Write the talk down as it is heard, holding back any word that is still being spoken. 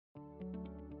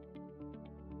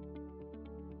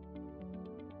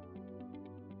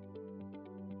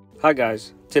Hi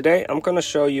guys, today I'm going to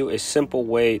show you a simple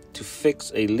way to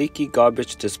fix a leaky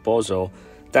garbage disposal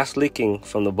that's leaking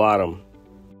from the bottom.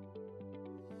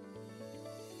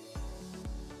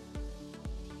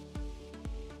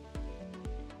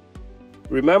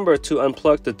 Remember to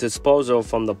unplug the disposal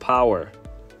from the power.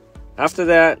 After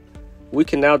that, we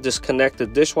can now disconnect the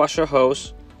dishwasher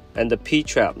hose and the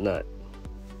P-trap nut.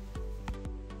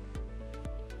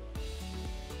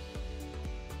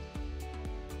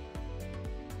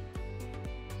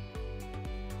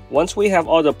 Once we have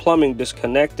all the plumbing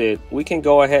disconnected, we can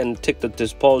go ahead and take the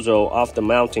disposal off the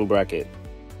mounting bracket.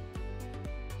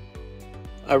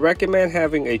 I recommend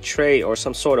having a tray or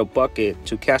some sort of bucket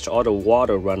to catch all the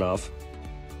water runoff.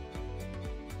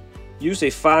 Use a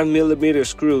 5mm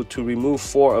screw to remove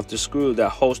 4 of the screws that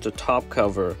holds the top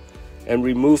cover and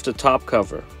remove the top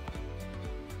cover.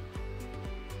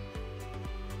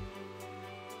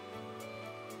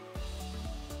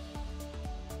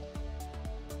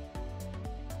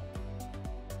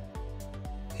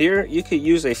 Here, you could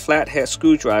use a flathead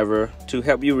screwdriver to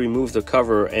help you remove the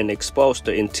cover and expose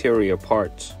the interior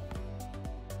parts.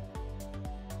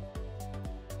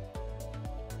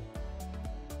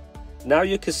 Now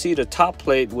you can see the top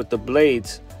plate with the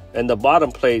blades and the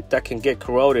bottom plate that can get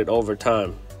corroded over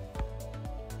time.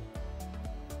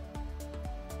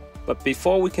 But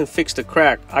before we can fix the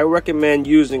crack, I recommend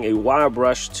using a wire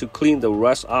brush to clean the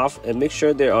rust off and make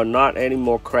sure there are not any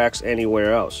more cracks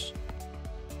anywhere else.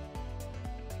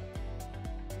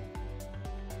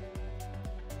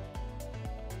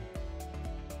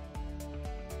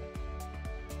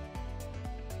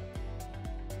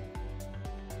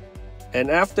 And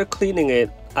after cleaning it,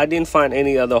 I didn't find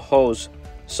any other holes,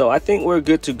 so I think we're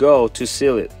good to go to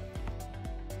seal it.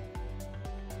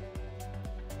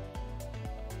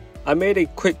 I made a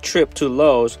quick trip to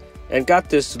Lowe's and got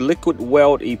this liquid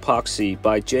weld epoxy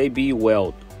by JB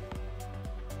Weld.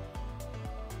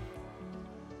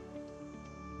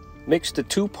 Mix the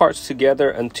two parts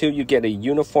together until you get a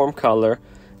uniform color,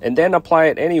 and then apply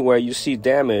it anywhere you see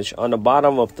damage on the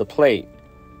bottom of the plate.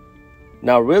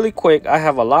 Now really quick, I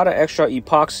have a lot of extra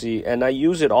epoxy and I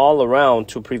use it all around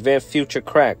to prevent future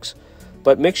cracks.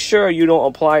 But make sure you don't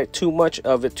apply too much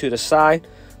of it to the side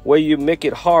where you make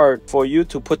it hard for you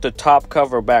to put the top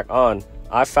cover back on.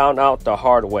 I found out the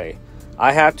hard way.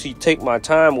 I had to take my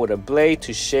time with a blade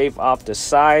to shave off the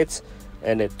sides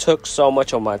and it took so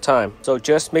much of my time. So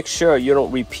just make sure you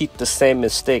don't repeat the same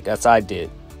mistake as I did.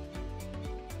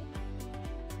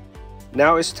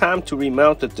 Now it's time to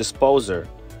remount the disposer.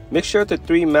 Make sure the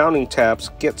 3 mounting tabs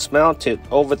gets mounted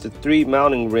over the 3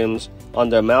 mounting rims on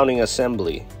the mounting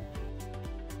assembly.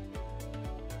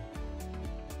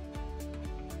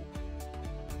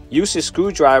 Use a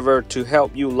screwdriver to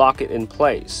help you lock it in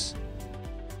place.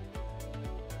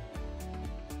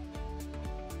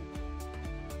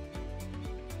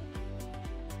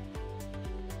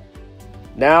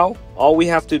 Now, all we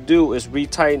have to do is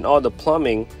retighten all the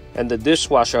plumbing and the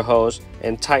dishwasher hose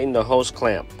and tighten the hose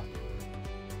clamp.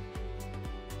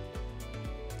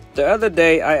 The other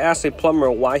day, I asked a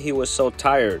plumber why he was so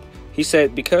tired. He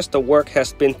said because the work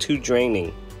has been too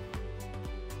draining.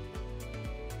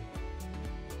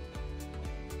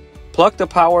 Plug the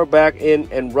power back in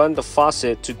and run the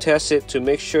faucet to test it to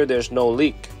make sure there's no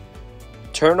leak.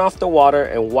 Turn off the water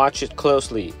and watch it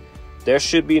closely. There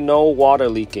should be no water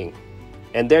leaking.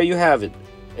 And there you have it,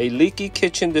 a leaky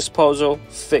kitchen disposal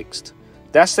fixed.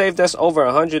 That saved us over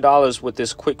 $100 with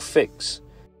this quick fix.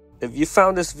 If you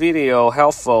found this video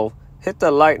helpful, hit the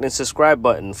like and subscribe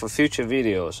button for future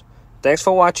videos. Thanks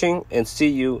for watching and see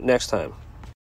you next time.